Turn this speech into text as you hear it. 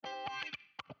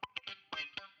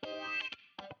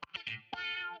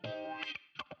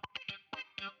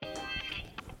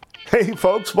Hey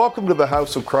folks, welcome to the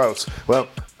House of Kraus. Well,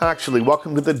 actually,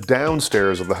 welcome to the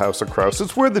downstairs of the House of Kraus.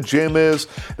 It's where the gym is.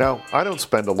 Now, I don't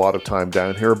spend a lot of time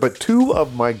down here, but two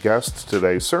of my guests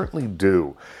today certainly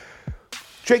do.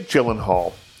 Jake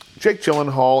Gyllenhaal. Jake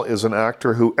Gyllenhaal is an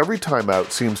actor who every time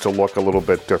out seems to look a little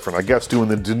bit different. I guess doing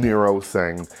the De Niro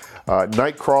thing.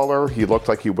 Nightcrawler, he looked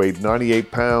like he weighed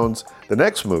 98 pounds. The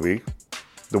next movie,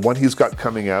 the one he's got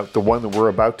coming out, the one that we're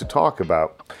about to talk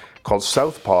about, called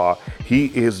Southpaw,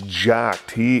 he is jacked.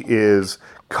 He is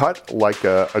cut like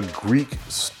a Greek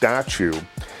statue.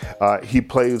 He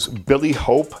plays Billy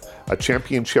Hope, a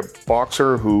championship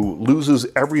boxer who loses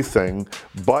everything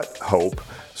but hope.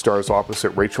 Stars opposite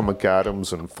Rachel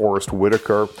McAdams and Forrest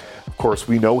Whitaker. Of course,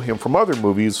 we know him from other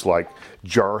movies like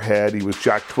Jarhead. He was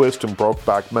Jack Twist in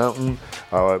Brokeback Mountain.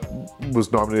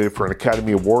 Was nominated for an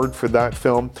Academy Award for that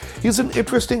film. He's an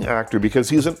interesting actor because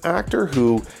he's an actor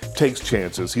who takes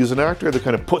chances. He's an actor that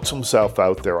kind of puts himself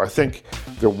out there. I think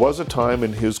there was a time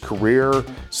in his career,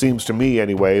 seems to me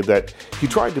anyway, that he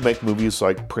tried to make movies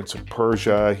like Prince of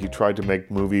Persia. He tried to make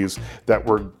movies that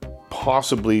were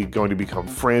possibly going to become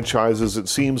franchises. It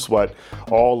seems what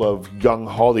all of young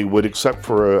Hollywood, except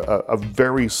for a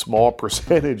very small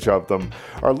percentage of them,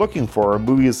 are looking for are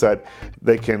movies that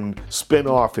they can spin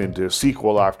off into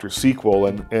sequel after sequel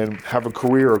and have a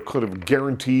career, a kind of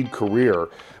guaranteed career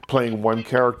playing one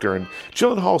character. And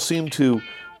Gyllenhaal seemed to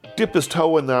dip his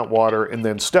toe in that water and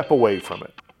then step away from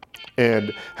it,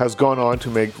 and has gone on to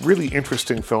make really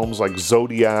interesting films like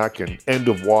Zodiac and End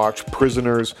of Watch,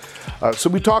 Prisoners. So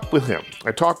we talked with him.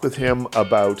 I talked with him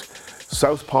about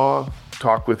Southpaw,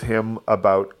 talked with him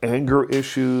about anger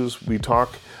issues. We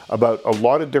talk about a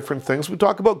lot of different things. We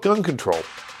talk about gun control.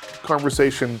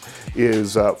 Conversation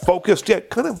is focused, yet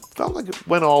kind of felt like it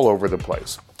went all over the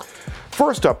place.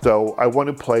 First up, though, I want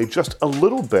to play just a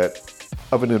little bit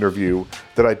of an interview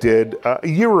that I did a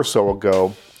year or so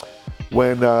ago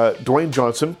when Dwayne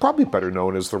Johnson, probably better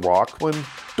known as The Rock, when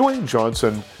Dwayne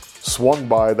Johnson swung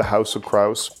by the House of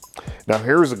Kraus. Now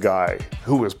here's a guy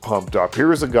who is pumped up.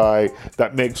 Here's a guy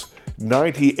that makes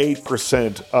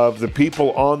 98% of the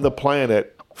people on the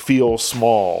planet feel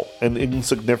small and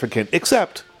insignificant,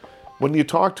 except when you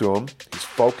talk to him, he's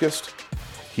focused.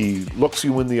 He looks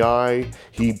you in the eye.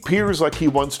 He appears like he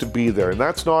wants to be there. And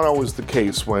that's not always the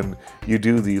case when you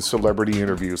do these celebrity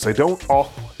interviews. They don't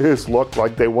always look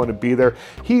like they want to be there.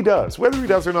 He does. Whether he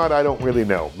does or not, I don't really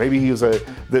know. Maybe he's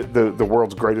the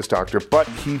world's greatest actor, but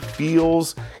he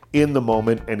feels in the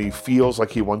moment and he feels like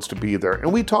he wants to be there.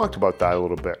 And we talked about that a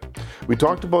little bit. We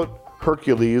talked about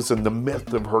Hercules and the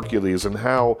myth of Hercules and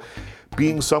how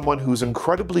being someone who's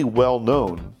incredibly well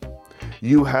known,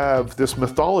 you have this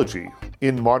mythology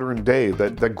in modern day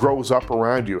that grows up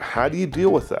around you. How do you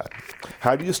deal with that?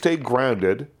 How do you stay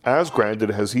grounded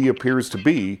as he appears to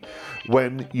be,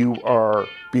 when you are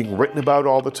being written about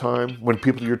all the time, when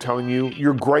people are telling you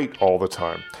you're great all the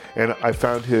time? And I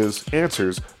found his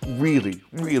answers really,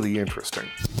 really interesting.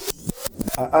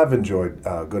 I've enjoyed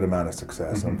a good amount of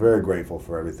success. Mm-hmm. I'm very grateful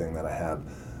for everything that I have.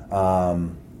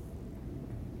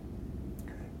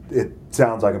 It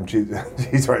sounds like I'm cheesy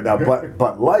right now,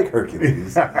 but like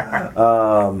Hercules,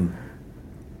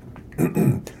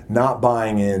 not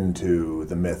buying into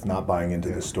the myth, not buying into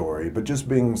the story, but just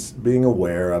being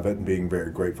aware of it and being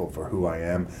very grateful for who I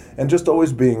am, and just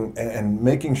always being and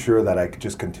making sure that I could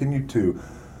just continue to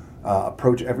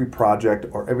approach every project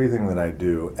or everything that I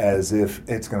do as if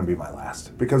it's going to be my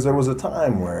last. Because there was a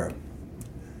time where,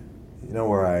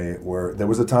 there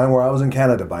was a time where I was in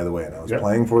Canada, by the way, and I was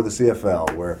playing for the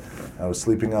CFL, where I was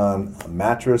sleeping on a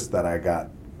mattress that I got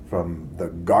from the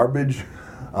garbage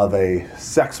of a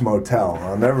sex motel.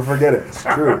 I'll never forget it. It's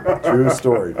true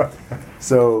story.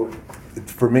 So,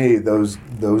 for me, those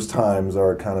times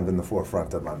are kind of in the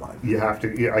forefront of my mind. You have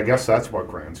to. Yeah, I guess that's what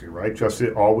grounds you, right? Just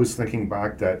always thinking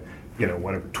back that,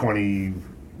 when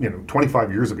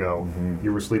 25 years ago, mm-hmm.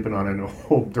 you were sleeping on an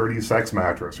old dirty sex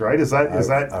mattress, right? Is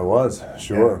that? I was,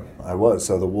 sure. Yeah. I was.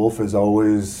 So the wolf is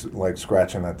always like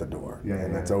scratching at the door.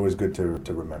 And it's always good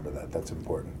to remember that. That's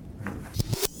important.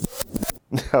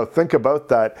 Now think about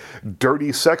that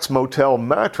dirty sex motel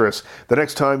mattress the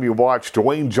next time you watch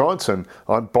Dwayne Johnson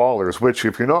on Ballers, which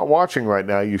if you're not watching right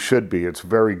now, you should be. It's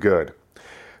very good.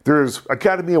 There's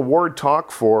Academy Award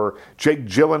talk for Jake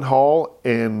Gyllenhaal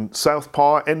in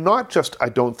Southpaw, and not just, I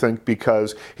don't think,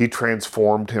 because he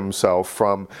transformed himself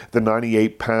from the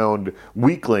 98-pound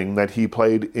weakling that he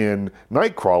played in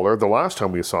Nightcrawler, the last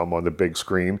time we saw him on the big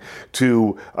screen,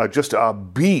 to just a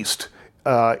beast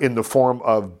in the form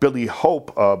of Billy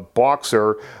Hope, a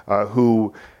boxer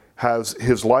who has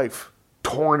his life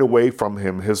torn away from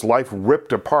him, his life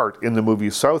ripped apart in the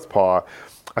movie Southpaw.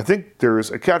 I think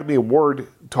there's Academy Award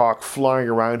talk flying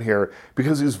around here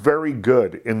because he's very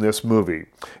good in this movie.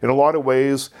 In a lot of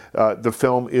ways, the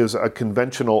film is a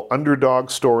conventional underdog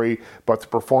story, but the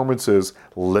performances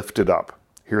lift it up.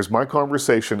 Here's my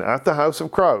conversation at the House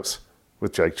of Crouse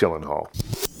with Jake Gyllenhaal.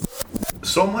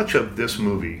 So much of this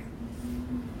movie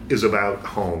is about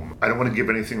home. I don't want to give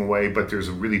anything away, but there's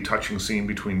a really touching scene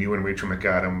between you and Rachel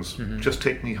McAdams. Mm-hmm. Just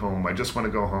take me home. I just want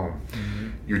to go home. Mm-hmm.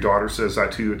 Your daughter says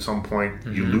that to you at some point.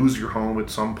 Mm-hmm. You lose your home at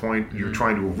some point. Mm-hmm. You're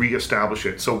trying to reestablish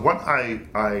it. So what I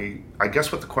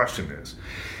guess what the question is.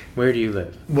 Where do you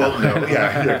live? Well, no.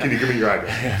 Yeah. Can you give me your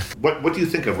address? What do you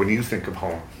think of when you think of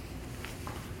home?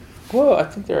 Well, I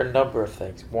think there are a number of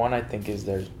things. One, I think, is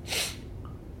there's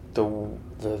the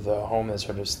home that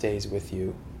sort of stays with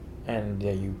you, and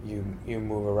you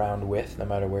move around with no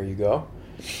matter where you go,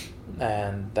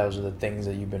 and those are the things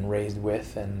that you've been raised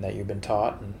with and that you've been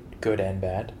taught, and good and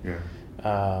bad. Yeah.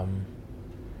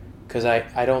 Because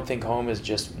I don't think home is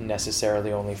just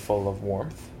necessarily only full of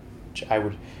warmth,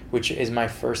 which is my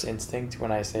first instinct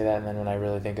when I say that, and then when I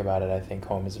really think about it, I think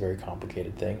home is a very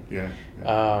complicated thing. Yeah.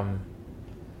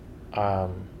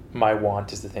 My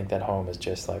want is to think that home is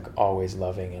just like always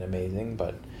loving and amazing,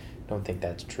 but I don't think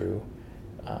that's true.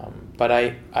 But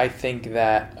I think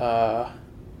that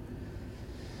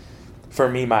for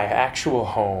me, my actual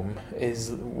home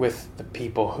is with the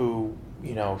people who,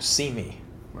 see me.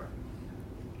 Right.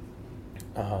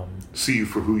 See you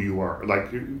for who you are,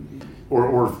 like,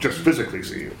 or just physically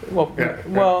see you.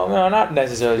 Well, no, not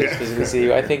necessarily just physically see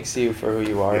you. I think see you for who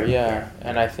you are,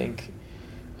 and I think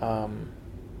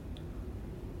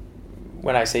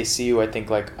when I say see you, I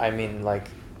think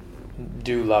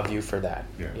do love you for that,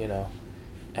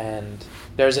 And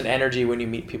there's an energy when you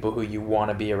meet people who you want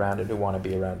to be around and who want to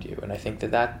be around you. And I think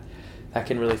that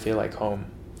can really feel like home.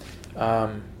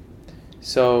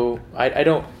 So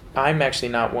I'm actually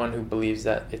not one who believes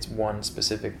that it's one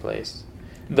specific place.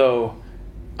 Though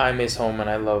I miss home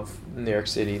and I love New York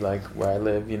City, like where I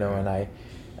live, and I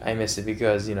miss it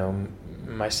because,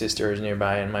 my sister is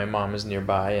nearby and my mom is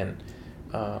nearby. And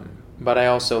but I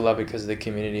also love it because of the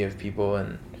community of people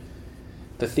and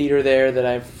the theater there that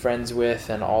I'm friends with,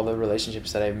 and all the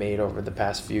relationships that I've made over the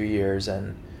past few years,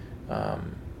 and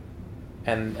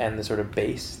the sort of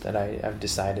base that I've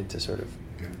decided to sort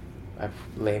of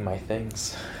lay my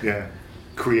things. Yeah,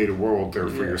 create a world there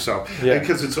for yourself. Yeah,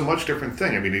 because it's a much different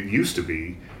thing. I mean, it used to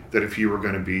be that if you were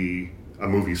going to be a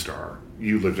movie star,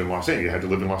 you lived in Los Angeles. You had to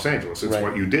live in Los Angeles. It's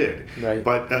what you did. Right.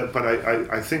 But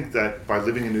I think that by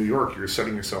living in New York, you're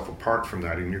setting yourself apart from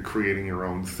that, and you're creating your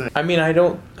own thing. I mean, I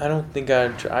don't think I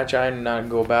try and not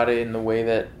go about it in the way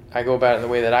that I go about it, in the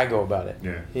way that I go about it.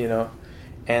 Yeah.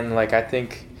 And I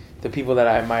think the people that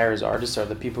I admire as artists are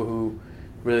the people who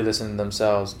really listen to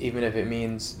themselves, even if it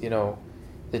means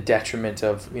the detriment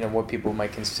of what people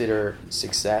might consider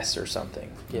success or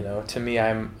something. To me,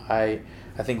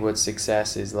 I think what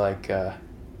success is like, I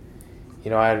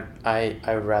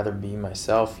would rather be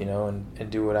myself, and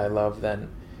do what I love than,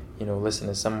 listen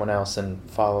to someone else and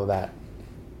follow that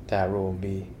rule and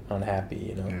be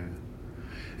unhappy, Yeah.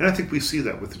 And I think we see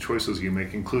that with the choices you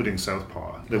make, including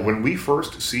Southpaw. That when we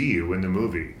first see you in the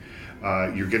movie,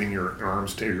 you're getting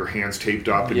your hands taped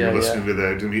up, and you're listening to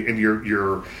that, and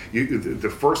you're the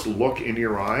first look in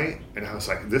your eye, and I was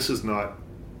like, this is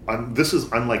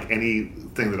unlike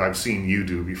anything that I've seen you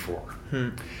do before.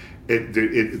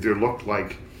 There looked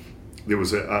like there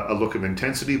was a look of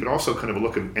intensity, but also kind of a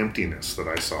look of emptiness that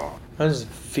I saw. That was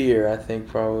fear, I think,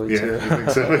 probably, too. Yeah, you think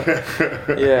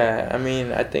so? Yeah, I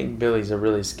mean, I think Billy's a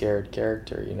really scared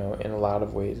character, in a lot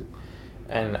of ways.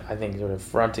 And I think sort of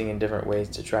fronting in different ways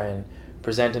to try and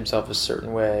present himself a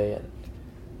certain way. And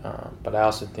but I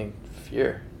also think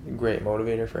fear, a great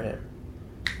motivator for him.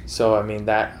 So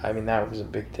that was a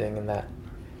big thing, and that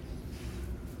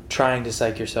trying to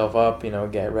psych yourself up,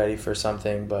 get ready for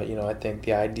something. But I think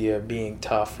the idea of being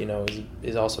tough,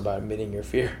 is also about admitting your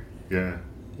fear. Yeah,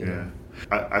 yeah.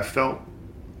 I felt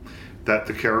that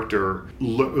the character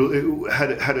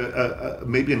had a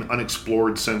maybe an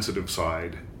unexplored sensitive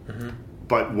side,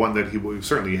 but one that he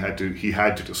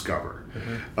had to discover.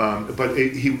 But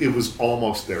it was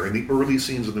almost there. In the early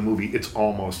scenes of the movie, it's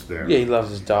almost there. Yeah, he loves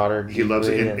his daughter. He loves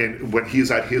it. And when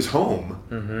he's at his home,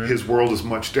 his world is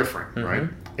much different, right?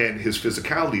 And his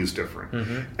physicality is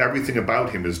different. Everything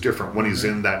about him is different when he's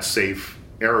in that safe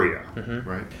area,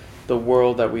 right? The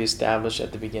world that we establish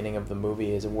at the beginning of the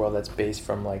movie is a world that's based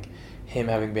from him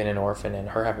having been an orphan and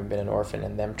her having been an orphan,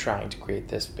 and them trying to create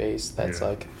this space that's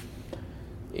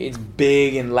it's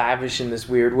big and lavish in this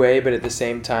weird way, but at the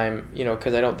same time,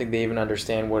 because I don't think they even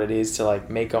understand what it is to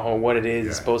make a home, what it is.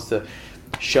 It's supposed to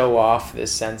show off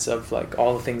this sense of like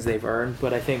all the things they've earned,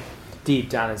 but I think deep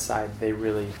down inside they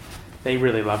really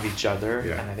love each other,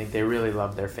 and I think they really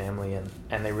love their family,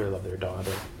 and they really love their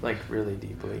daughter, like really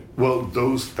deeply. Well,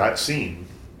 that scene,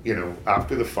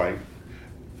 after the fight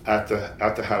at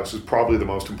the house is probably the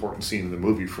most important scene in the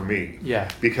movie for me. Yeah.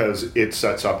 Because it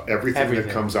sets up everything that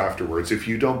comes afterwards. If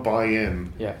you don't buy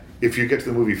in, if you get to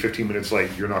the movie 15 minutes late,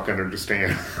 you're not going to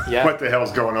understand what the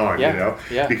hell's going on,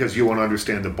 Yeah. Because you won't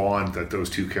understand the bond that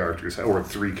those two characters have, or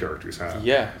three characters have.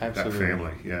 Yeah, absolutely. That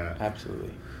family, yeah.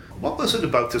 Absolutely. What was it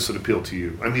about this that appealed to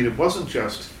you? I mean, it wasn't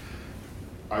just,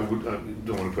 I don't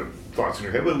want to put thoughts in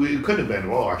your head, but it could have been,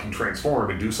 well, I can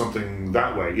transform and do something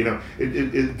that way.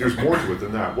 There's more to it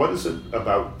than that. What is it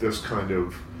about this kind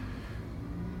of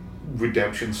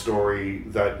redemption story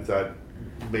that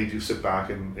made you sit back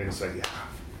and say, yeah,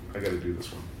 I got to do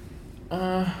this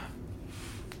one?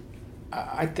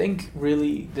 I think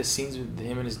really the scenes with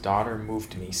him and his daughter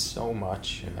moved me so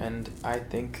much, and I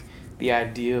think the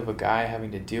idea of a guy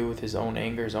having to deal with his own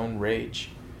anger, his own rage,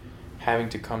 having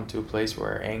to come to a place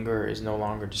where anger is no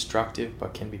longer destructive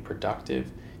but can be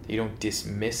productive, that you don't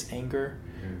dismiss anger,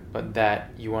 but that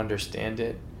you understand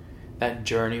it. That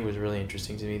journey was really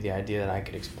interesting to me, the idea that I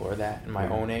could explore that in my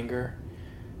own anger.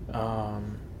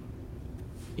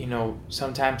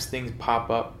 Sometimes things pop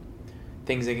up,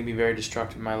 things that can be very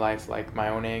destructive in my life, like my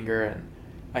own anger, and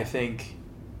I think,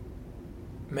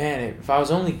 man, if I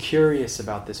was only curious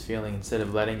about this feeling instead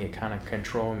of letting it kind of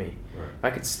control me, if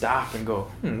I could stop and go,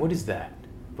 what is that?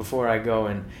 Before I go,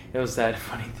 and it was that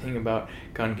funny thing about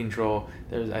gun control.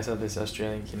 I saw this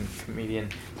Australian comedian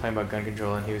talking about gun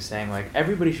control, and he was saying, like,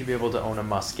 everybody should be able to own a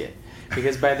musket.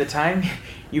 Because by the time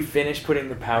you finish putting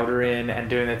the powder in and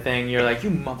doing the thing, you're like, you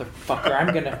motherfucker,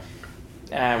 I'm going to...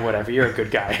 whatever, you're a good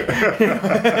guy.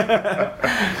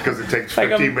 Because it takes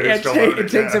 15 minutes to load it.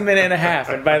 It takes a minute and a half,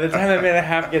 and by the time the minute and a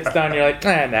half gets done, you're like,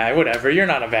 nah, whatever, you're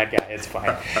not a bad guy, it's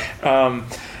fine.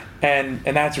 And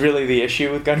that's really the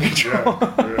issue with gun control.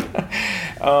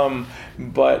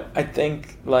 But I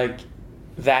think like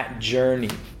that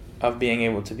journey of being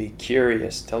able to be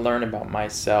curious, to learn about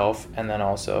myself, and then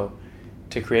also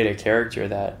to create a character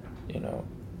that,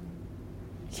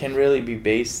 can really be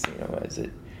based, as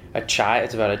a child.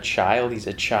 It's about a child. He's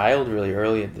a child really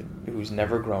early, who's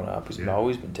never grown up, who's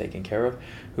always been taken care of,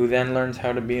 who then learns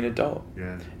how to be an adult.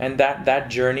 Yeah. And that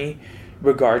journey,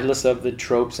 regardless of the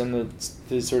tropes and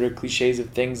the sort of cliches of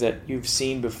things that you've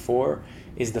seen before,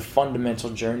 is the fundamental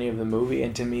journey of the movie,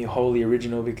 and to me wholly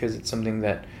original because it's something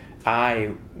that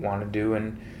I want to do,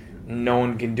 and no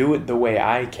one can do it the way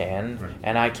I can,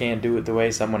 and I can't do it the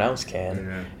way someone else can.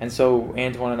 Yeah. And so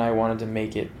Antoine and I wanted to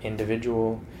make it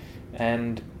individual,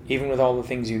 and even with all the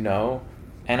things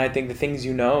and I think the things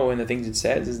and the things it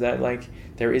says is that like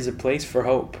there is a place for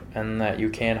hope, and that you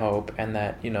can hope, and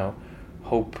that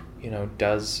hope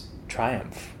does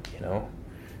triumph,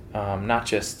 not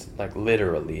just like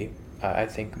literally, I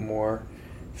think more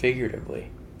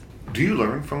figuratively. Do you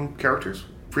learn from characters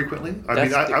frequently?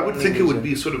 I would think it would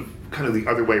be sort of kind of the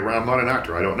other way around. I'm not an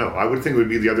actor, I don't know. I would think it would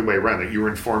be the other way around, that you were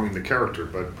informing the character,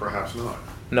 but perhaps not.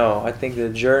 No, I think the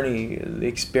journey, the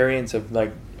experience of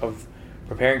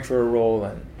preparing for a role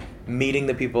and meeting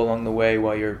the people along the way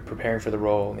while you're preparing for the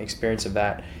role, and the experience of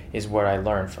that is what I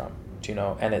learned from,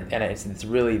 and it's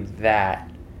really that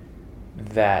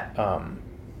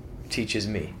teaches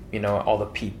me, all the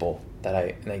people that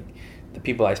I like, the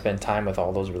people I spend time with,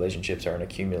 all those relationships are an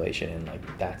accumulation, and like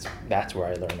that's where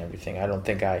I learn everything. I don't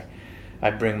think I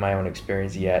bring my own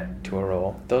experience yet to a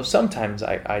role, though sometimes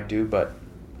I do, but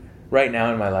right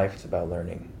now in my life it's about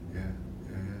learning.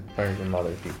 Learning from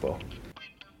other people.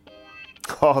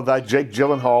 Oh, that Jake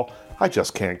Gyllenhaal, I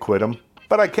just can't quit him.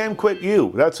 But I can quit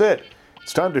you, that's it.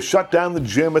 It's time to shut down the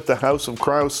gym at the House of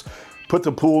Kraus, put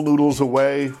the pool noodles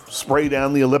away, spray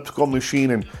down the elliptical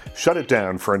machine, and shut it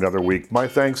down for another week. My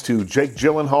thanks to Jake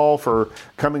Gyllenhaal for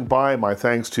coming by. My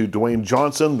thanks to Dwayne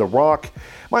Johnson, The Rock.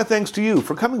 My thanks to you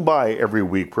for coming by every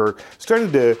week. We're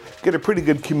starting to get a pretty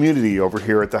good community over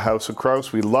here at the House of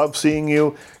Kraus. We love seeing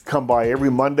you. Come by every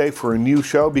Monday for a new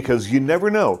show, because you never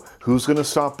know who's going to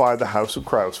stop by the House of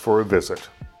Kraus for a visit.